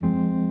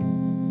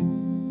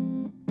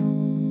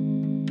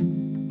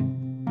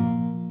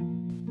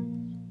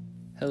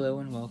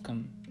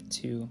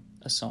to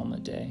A Psalm a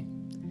Day.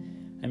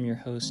 I'm your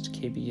host,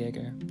 KB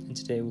Yeager, and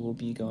today we will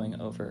be going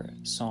over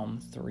Psalm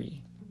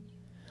 3.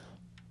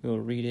 We will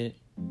read it,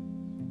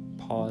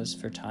 pause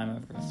for time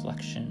of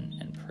reflection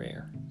and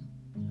prayer.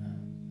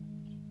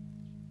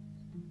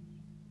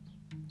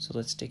 So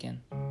let's dig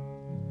in.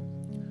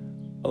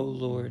 O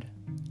Lord,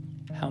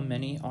 how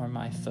many are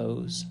my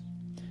foes?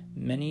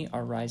 Many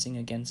are rising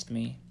against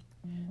me.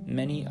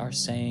 Many are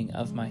saying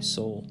of my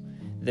soul,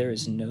 there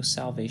is no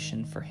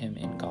salvation for him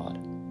in God.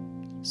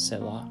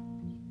 Selah.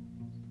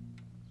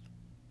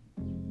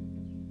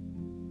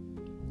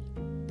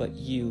 But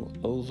you,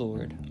 O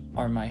Lord,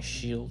 are my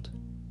shield,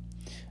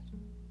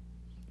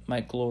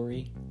 my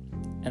glory,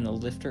 and the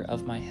lifter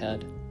of my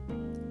head.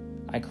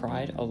 I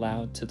cried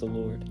aloud to the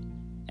Lord,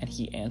 and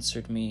he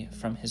answered me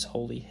from his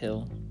holy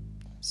hill.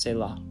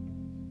 Selah.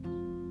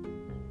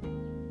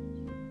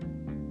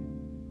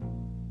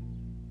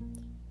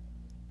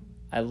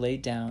 I lay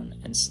down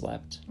and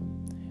slept.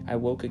 I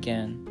woke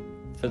again,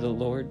 for the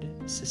Lord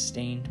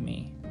sustained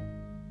me.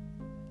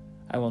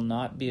 I will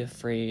not be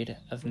afraid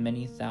of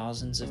many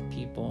thousands of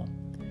people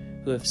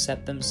who have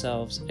set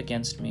themselves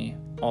against me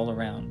all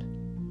around.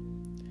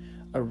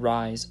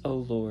 Arise, O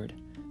Lord,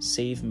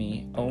 save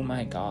me, O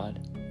my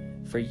God,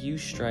 for you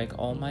strike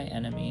all my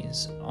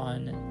enemies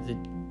on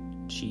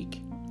the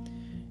cheek.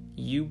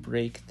 You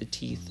break the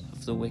teeth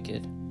of the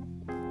wicked.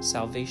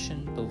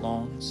 Salvation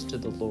belongs to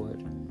the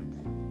Lord.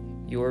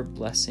 Your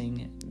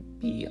blessing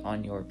be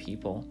on your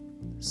people.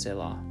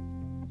 Selah.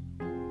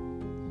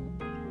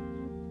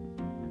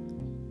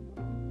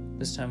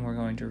 This time we're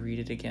going to read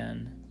it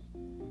again.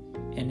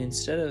 And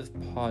instead of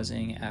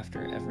pausing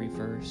after every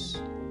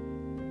verse,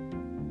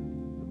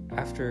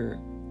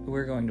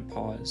 we're going to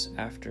pause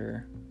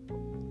after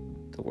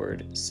the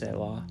word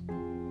Selah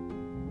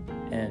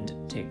and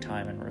take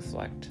time and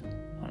reflect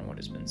on what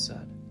has been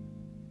said.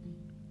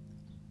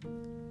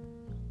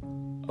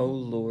 O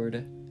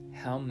Lord,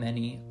 how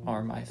many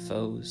are my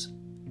foes?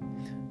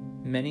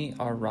 Many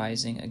are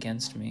rising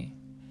against me.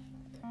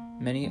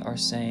 Many are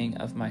saying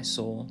of my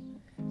soul,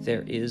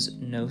 there is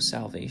no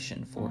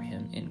salvation for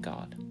him in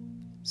God.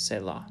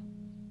 Selah.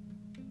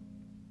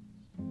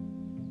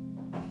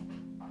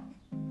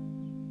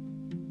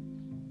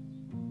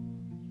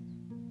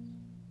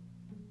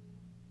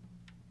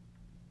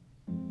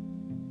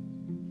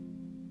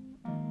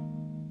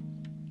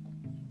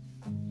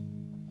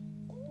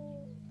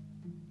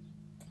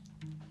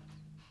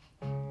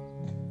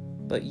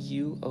 But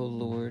you, O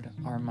Lord,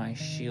 are my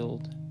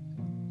shield,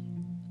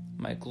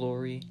 my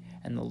glory,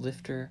 and the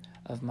lifter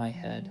of my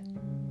head.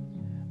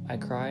 I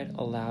cried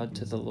aloud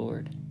to the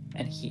Lord,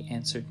 and he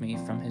answered me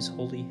from his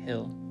holy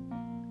hill.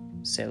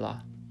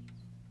 Selah.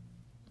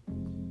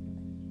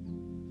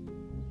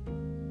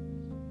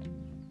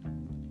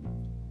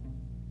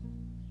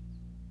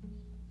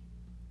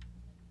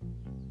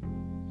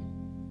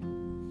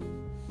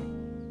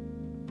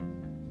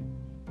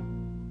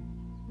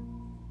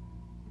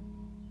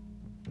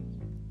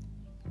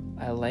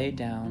 I lay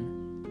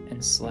down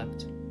and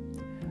slept.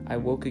 I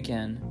woke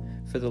again,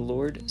 for the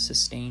Lord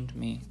sustained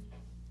me.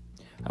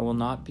 I will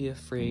not be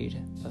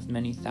afraid of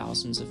many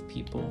thousands of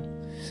people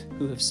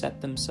who have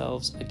set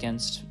themselves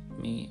against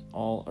me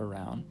all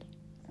around.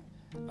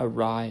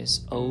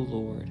 Arise, O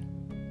Lord,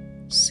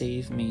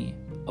 save me,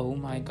 O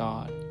my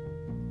God,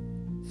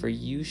 for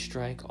you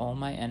strike all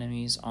my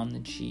enemies on the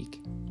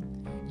cheek.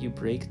 You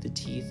break the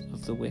teeth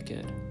of the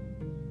wicked.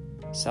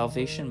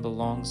 Salvation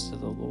belongs to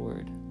the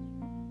Lord.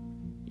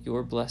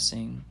 Your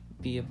blessing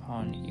be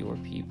upon your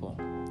people.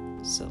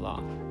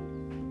 Selah.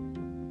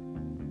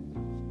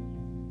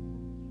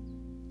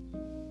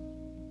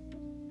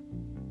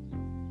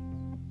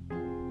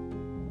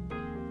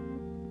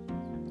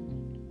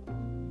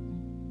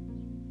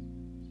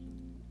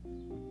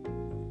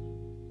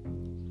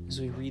 As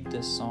we read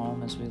this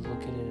psalm, as we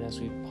look at it, as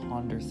we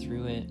ponder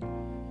through it,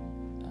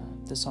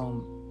 this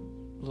psalm,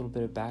 a little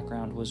bit of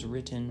background, was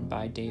written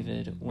by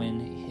David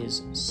when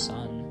his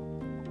son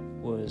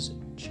was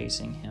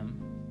chasing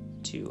him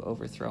to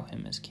overthrow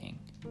him as king.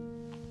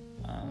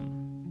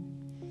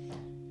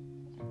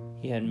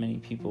 He had many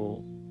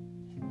people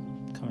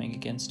coming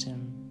against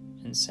him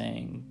and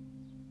saying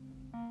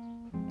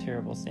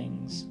terrible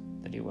things,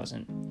 that he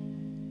wasn't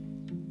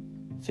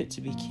fit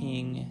to be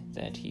king,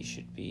 that he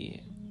should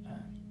be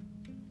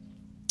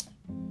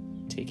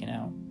taken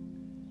out.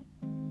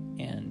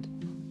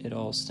 And it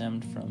all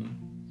stemmed from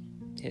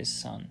his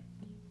son,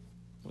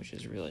 which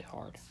is really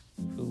hard,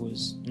 who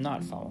was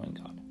not following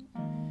God.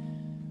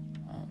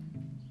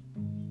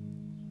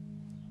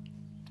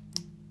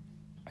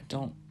 I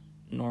don't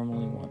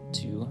normally want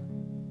to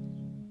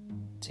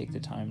take the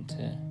time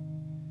to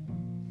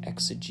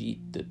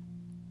exegete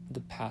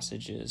the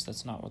passages.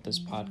 That's not what this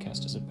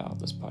podcast is about.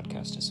 This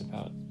podcast is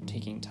about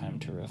taking time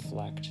to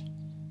reflect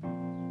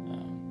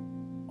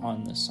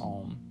on the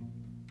psalm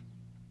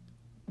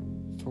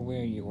for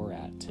where you're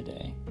at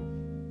today.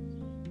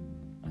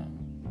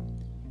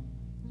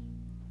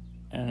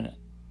 And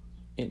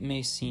it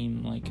may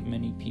seem like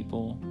many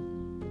people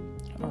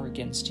are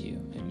against you.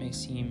 It may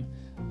seem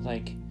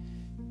like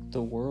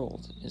the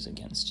world is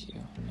against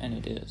you, and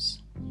it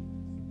is,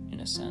 in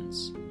a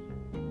sense.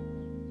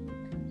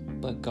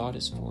 But God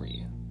is for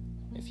you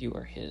if you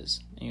are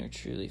His and you're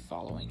truly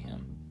following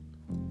Him.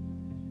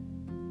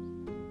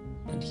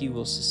 And He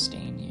will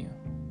sustain you.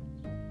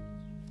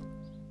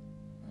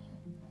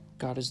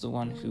 God is the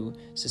one who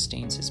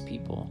sustains His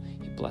people.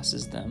 He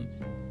blesses them.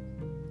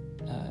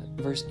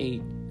 Verse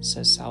 8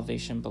 says,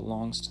 salvation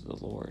belongs to the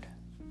Lord.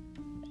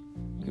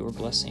 Your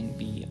blessing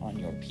be on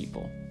your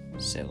people.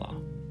 Selah.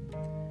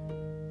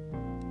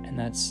 And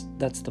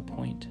that's the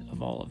point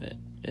of all of it,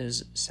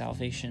 is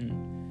salvation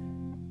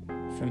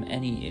from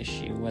any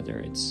issue, whether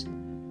it's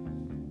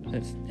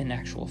an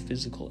actual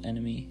physical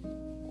enemy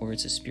or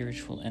it's a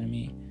spiritual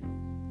enemy.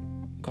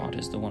 God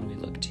is the one we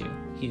look to.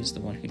 He is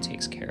the one who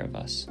takes care of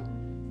us.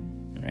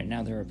 And right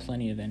now there are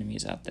plenty of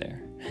enemies out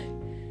there,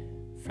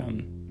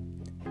 from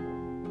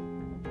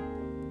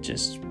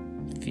just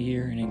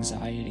fear and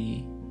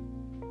anxiety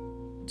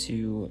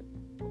to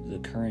the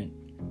current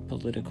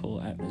political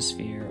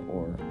atmosphere,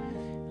 or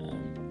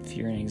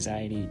fear and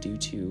anxiety due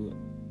to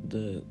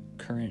the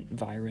current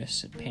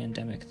virus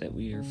pandemic that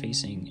we are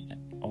facing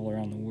all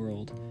around the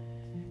world.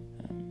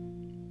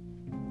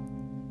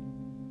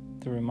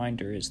 The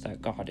reminder is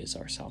that God is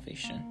our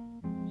salvation,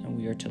 and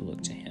we are to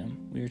look to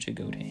Him. We are to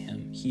go to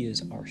Him. He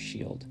is our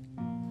shield.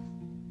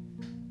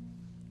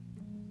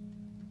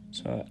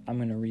 So I'm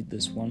going to read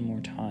this one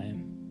more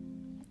time,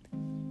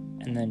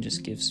 and then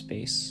just give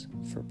space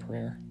for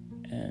prayer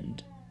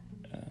and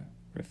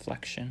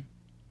reflection.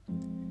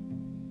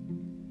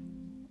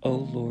 O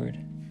Lord,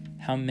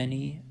 how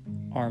many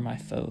are my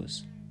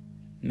foes?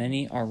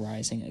 Many are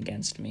rising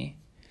against me.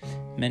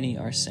 Many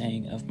are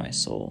saying of my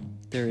soul,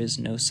 there is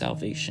no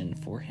salvation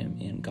for him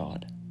in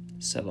God.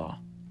 Selah.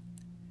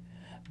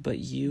 But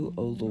you,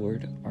 O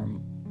Lord, are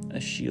a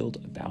shield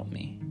about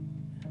me,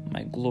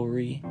 my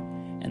glory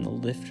and the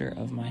lifter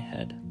of my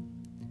head.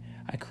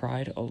 I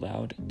cried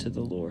aloud to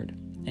the Lord,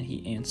 and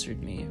He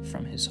answered me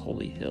from His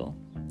holy hill.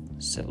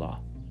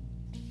 Selah.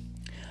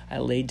 I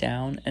lay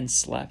down and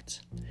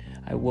slept.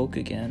 I woke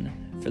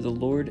again, for the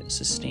Lord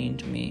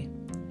sustained me.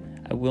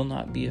 I will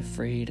not be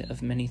afraid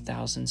of many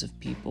thousands of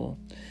people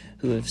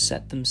who have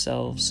set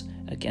themselves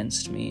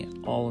against me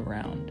all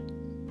around.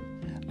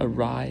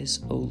 Arise,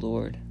 O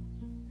Lord.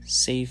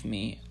 Save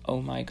me,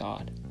 O my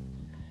God.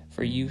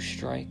 For you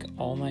strike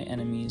all my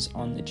enemies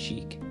on the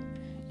cheek.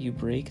 You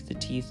break the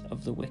teeth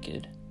of the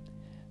wicked.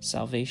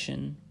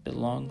 Salvation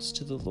belongs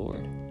to the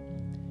Lord.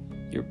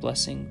 Your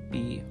blessing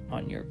be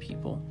on your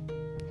people.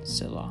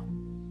 Selah.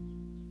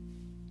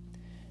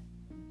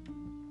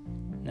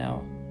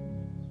 Now,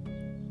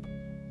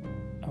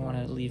 I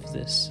want to leave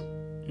this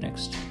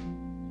next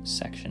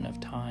section of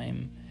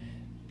time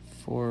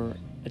for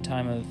a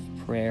time of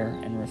prayer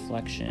and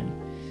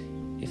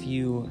reflection. If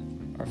you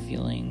are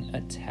feeling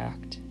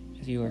attacked,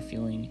 if you are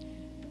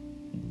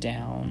feeling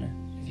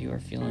down, if you are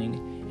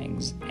feeling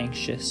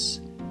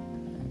anxious,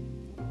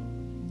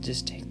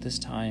 just take this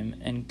time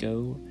and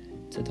go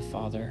to the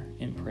Father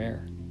in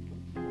prayer.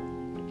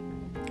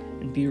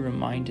 And be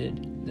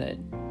reminded that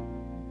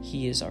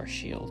He is our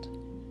shield.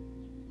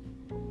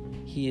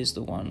 He is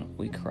the one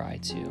we cry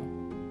to.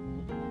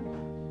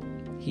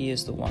 He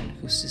is the one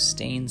who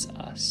sustains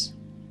us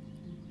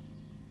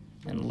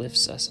and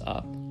lifts us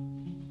up.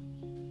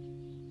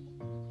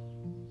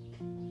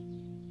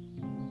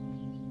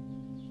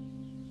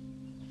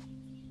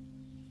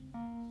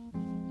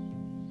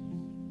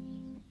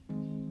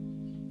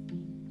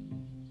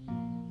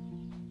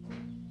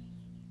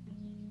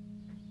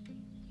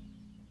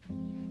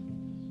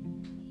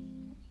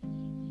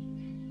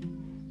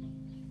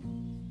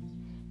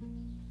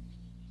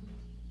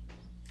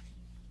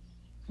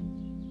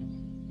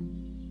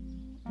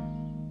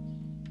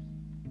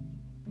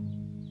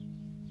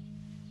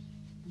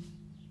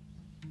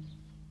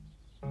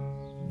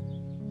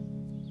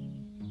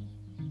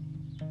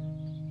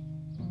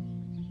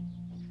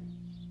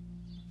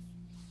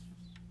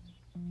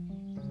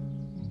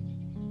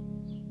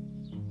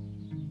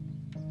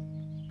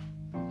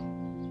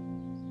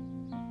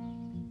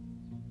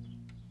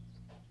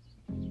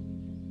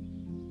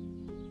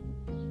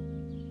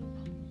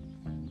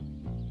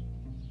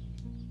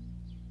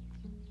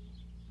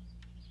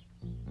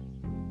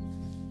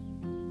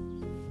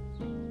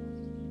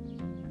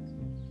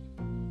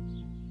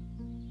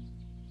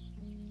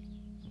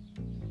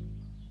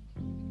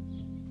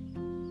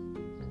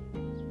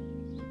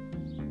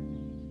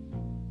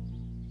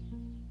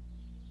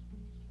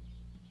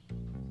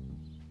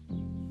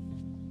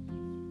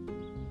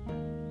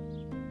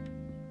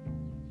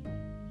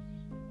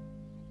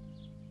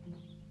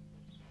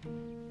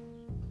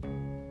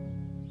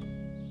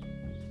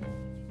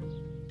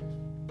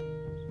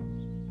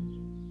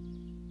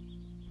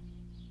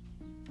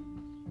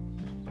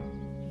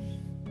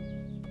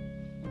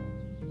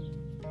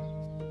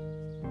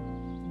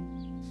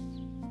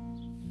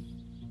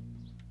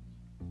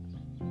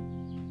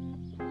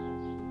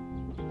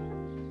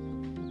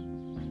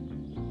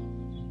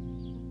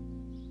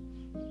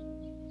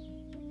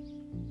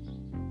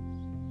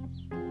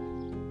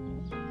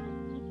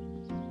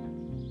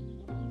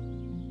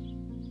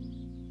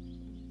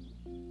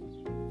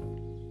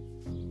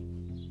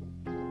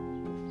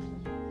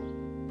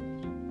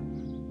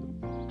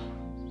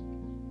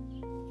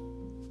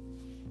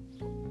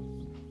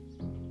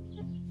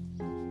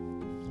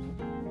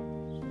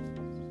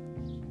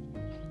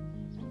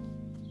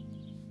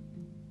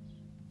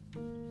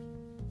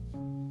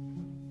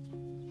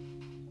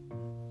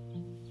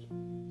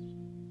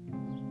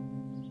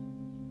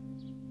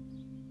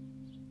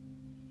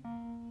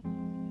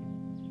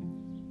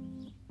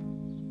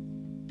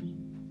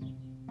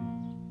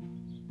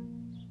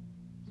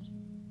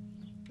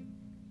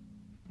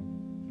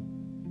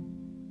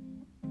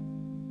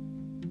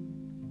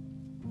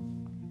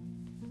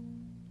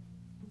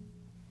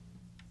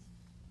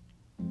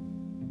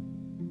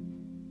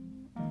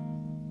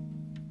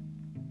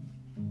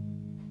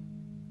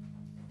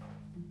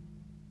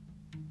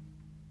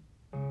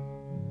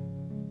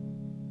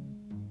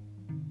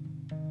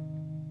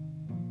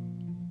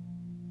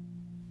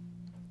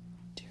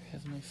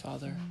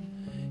 Father,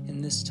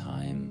 in this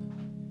time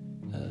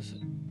of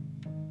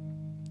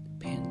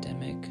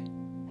pandemic,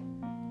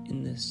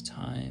 in this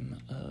time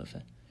of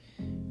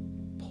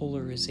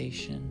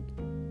polarization,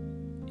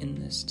 in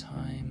this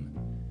time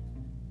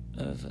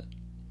of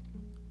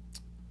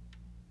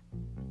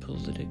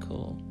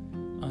political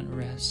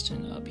unrest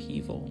and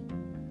upheaval,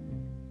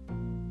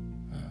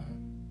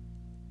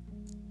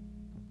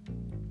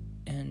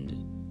 and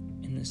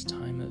in this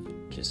time of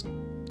just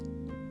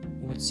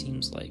what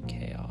seems like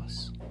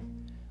chaos,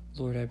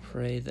 Lord, I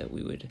pray that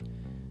we would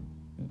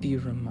be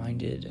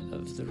reminded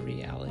of the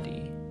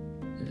reality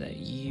that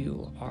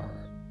you are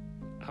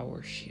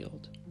our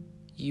shield.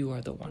 You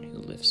are the one who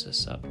lifts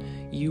us up.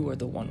 You are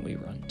the one we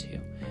run to.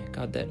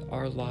 God, that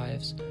our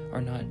lives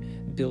are not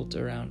built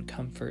around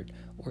comfort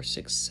or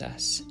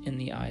success in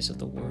the eyes of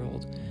the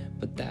world,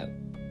 but that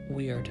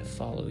we are to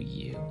follow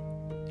you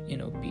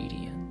in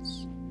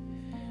obedience.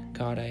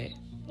 God, I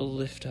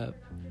lift up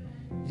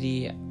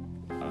the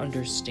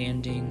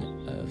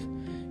understanding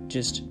of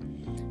just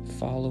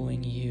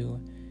following you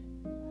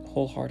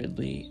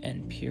wholeheartedly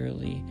and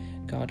purely.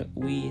 God,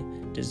 we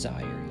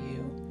desire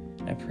you.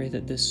 And I pray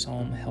that this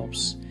psalm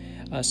helps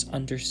us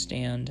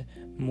understand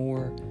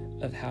more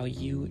of how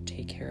you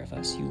take care of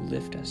us. You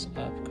lift us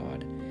up,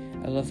 God.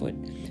 I love what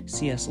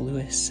C.S.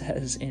 Lewis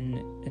says in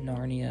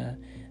Narnia,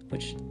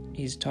 which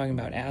he's talking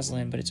about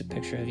Aslan, but it's a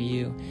picture of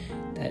you,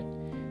 that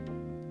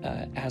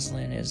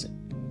Aslan is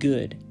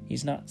good.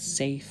 He's not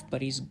safe,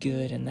 but he's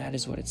good, and that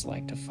is what it's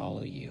like to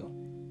follow you.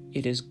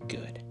 It is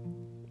good.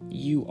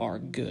 You are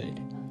good.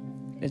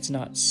 It's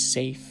not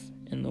safe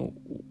in the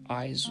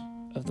eyes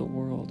of the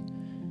world,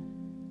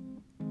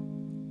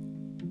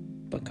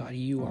 but God,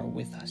 you are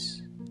with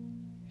us,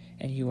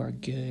 and you are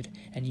good,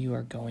 and you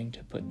are going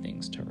to put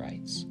things to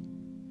rights.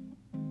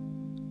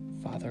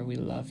 Father, we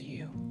love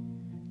you,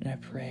 and I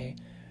pray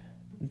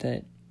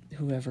that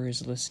whoever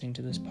is listening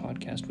to this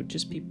podcast would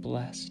just be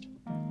blessed,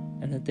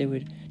 and that they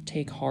would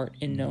take heart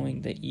in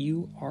knowing that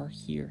you are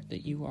here,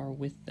 that you are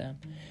with them,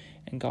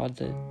 and God,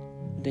 that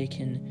they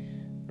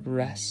can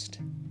rest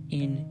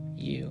in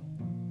you.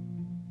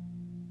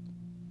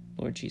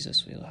 Lord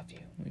Jesus, we love you.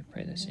 We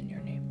pray this in your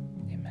name.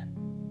 Amen.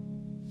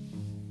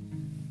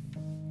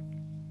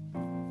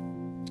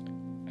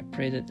 I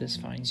pray that this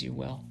finds you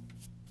well,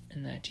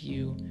 and that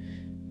you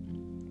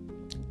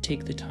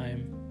take the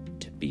time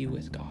to be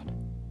with God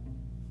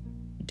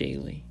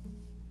daily,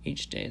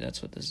 each day.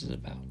 That's what this is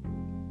about.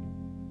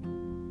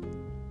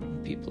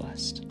 Be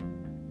blessed.